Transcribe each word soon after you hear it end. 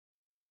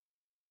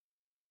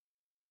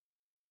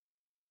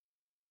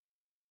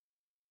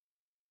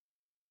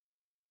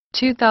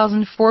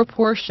2004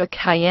 Porsche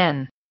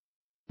Cayenne.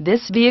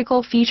 This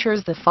vehicle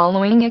features the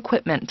following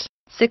equipment: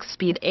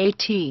 6-speed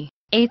AT,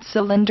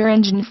 8-cylinder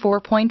engine,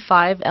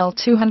 4.5L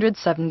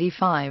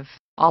 275,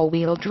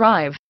 all-wheel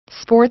drive,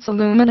 sports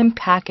aluminum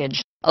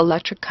package,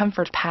 electric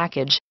comfort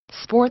package,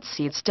 sports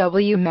seats,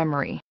 W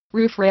memory,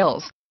 roof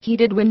rails,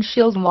 heated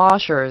windshield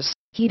washers,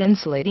 heat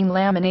insulating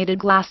laminated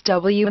glass,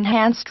 W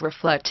enhanced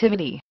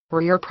reflectivity,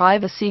 rear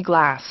privacy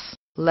glass,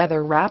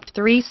 leather-wrapped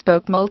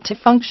 3-spoke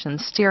multifunction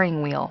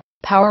steering wheel,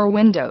 power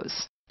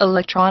windows,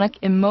 electronic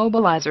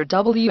immobilizer,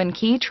 W and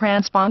key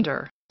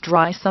transponder,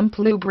 dry sump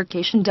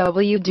lubrication,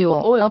 W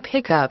dual oil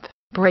pickup,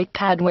 brake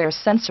pad wear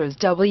sensors,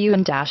 W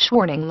and dash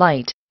warning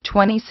light,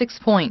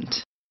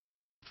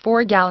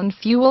 26.4-gallon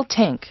fuel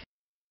tank.